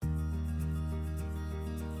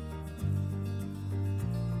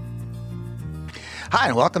Hi,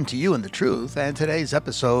 and welcome to You and the Truth, and today's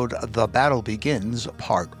episode, The Battle Begins,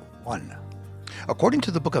 Part 1. According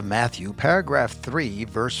to the book of Matthew, paragraph 3,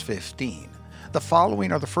 verse 15, the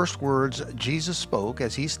following are the first words Jesus spoke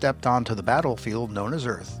as he stepped onto the battlefield known as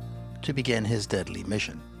Earth to begin his deadly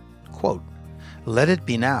mission. Quote, "Let it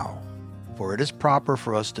be now, for it is proper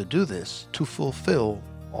for us to do this to fulfill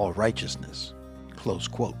all righteousness." Close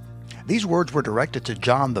quote. These words were directed to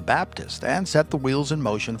John the Baptist and set the wheels in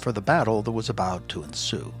motion for the battle that was about to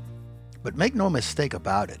ensue. But make no mistake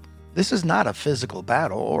about it, this is not a physical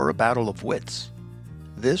battle or a battle of wits.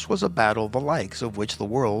 This was a battle the likes of which the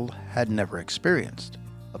world had never experienced,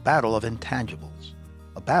 a battle of intangibles,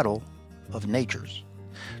 a battle of natures,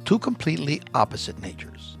 two completely opposite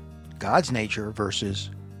natures, God's nature versus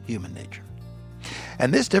human nature.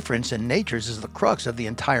 And this difference in natures is the crux of the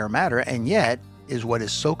entire matter, and yet is what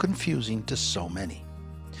is so confusing to so many.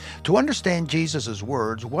 To understand Jesus'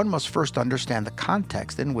 words, one must first understand the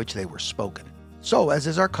context in which they were spoken. So, as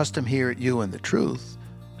is our custom here at You and the Truth,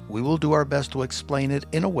 we will do our best to explain it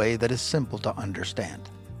in a way that is simple to understand.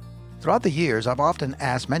 Throughout the years, I've often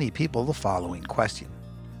asked many people the following question: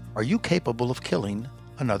 are you capable of killing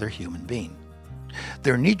another human being?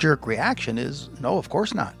 Their knee-jerk reaction is, no, of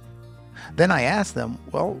course not. Then I ask them,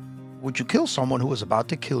 well, would you kill someone who was about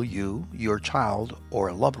to kill you, your child, or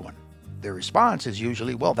a loved one? Their response is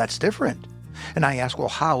usually, well, that's different. And I ask, well,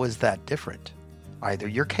 how is that different? Either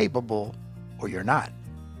you're capable or you're not.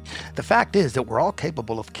 The fact is that we're all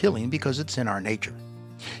capable of killing because it's in our nature.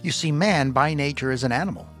 You see, man by nature is an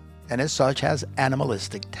animal, and as such has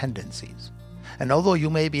animalistic tendencies. And although you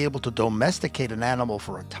may be able to domesticate an animal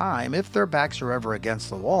for a time, if their backs are ever against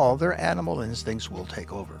the wall, their animal instincts will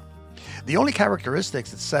take over. The only characteristics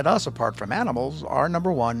that set us apart from animals are,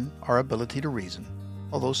 number one, our ability to reason,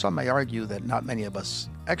 although some may argue that not many of us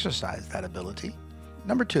exercise that ability.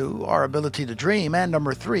 Number two, our ability to dream, and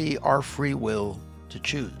number three, our free will to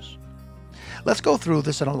choose. Let's go through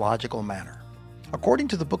this in a logical manner. According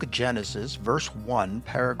to the book of Genesis, verse 1,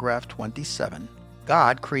 paragraph 27,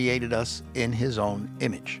 God created us in His own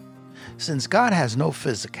image. Since God has no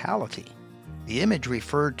physicality, the image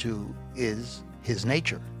referred to is His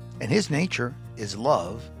nature. And His nature is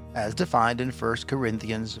love, as defined in 1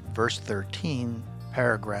 Corinthians verse 13,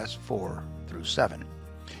 paragraphs 4 through 7.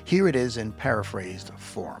 Here it is in paraphrased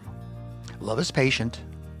form. Love is patient,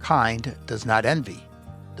 kind, does not envy,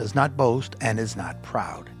 does not boast, and is not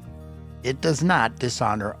proud. It does not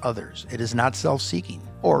dishonor others. It is not self-seeking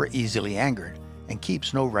or easily angered, and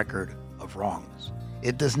keeps no record of wrongs.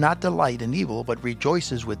 It does not delight in evil, but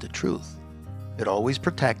rejoices with the truth. It always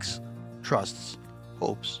protects, trusts,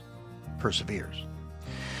 hopes, perseveres.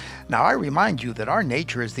 Now I remind you that our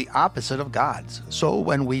nature is the opposite of God's. So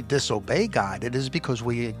when we disobey God, it is because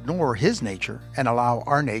we ignore His nature and allow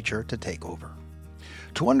our nature to take over.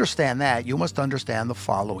 To understand that, you must understand the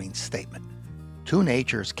following statement. Two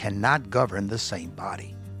natures cannot govern the same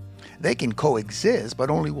body. They can coexist,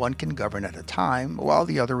 but only one can govern at a time, while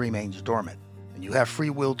the other remains dormant. And you have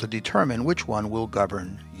free will to determine which one will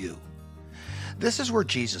govern you. This is where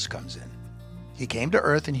Jesus comes in. He came to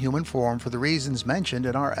earth in human form for the reasons mentioned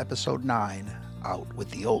in our episode 9, Out with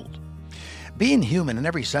the Old. Being human in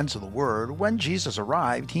every sense of the word, when Jesus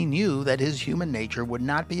arrived, He knew that His human nature would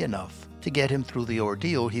not be enough to get Him through the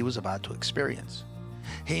ordeal He was about to experience.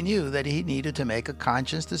 He knew that He needed to make a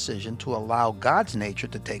conscious decision to allow God's nature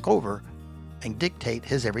to take over and dictate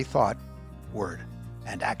His every thought, word,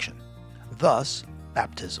 and action. Thus,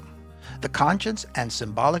 baptism, the conscious and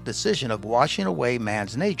symbolic decision of washing away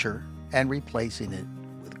man's nature and replacing it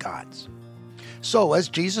with God's. So as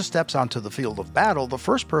Jesus steps onto the field of battle, the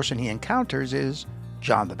first person He encounters is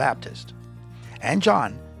John the Baptist. And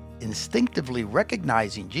John, instinctively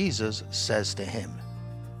recognizing Jesus, says to him,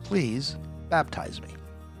 "Please baptize me."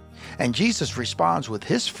 And Jesus responds with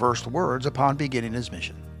His first words upon beginning His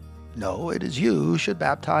mission. "No, it is you who should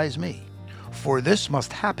baptize me, for this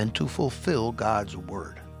must happen to fulfill God's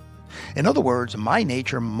word." In other words, my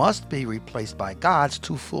nature must be replaced by God's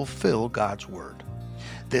to fulfill God's word.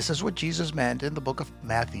 This is what Jesus meant in the book of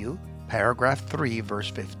Matthew, paragraph 3, verse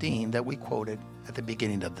 15, that we quoted at the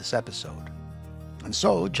beginning of this episode. And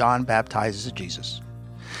so, John baptizes Jesus.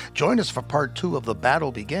 Join us for part 2 of The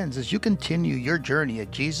Battle Begins as you continue your journey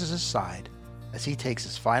at Jesus' side as He takes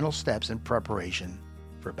His final steps in preparation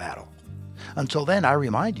for battle. Until then, I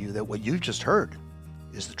remind you that what you just heard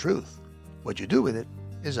is the truth. What you do with it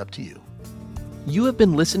is up to you. You have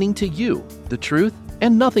been listening to You, the Truth,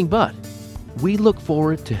 and Nothing But. We look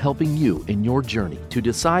forward to helping you in your journey to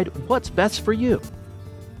decide what's best for you.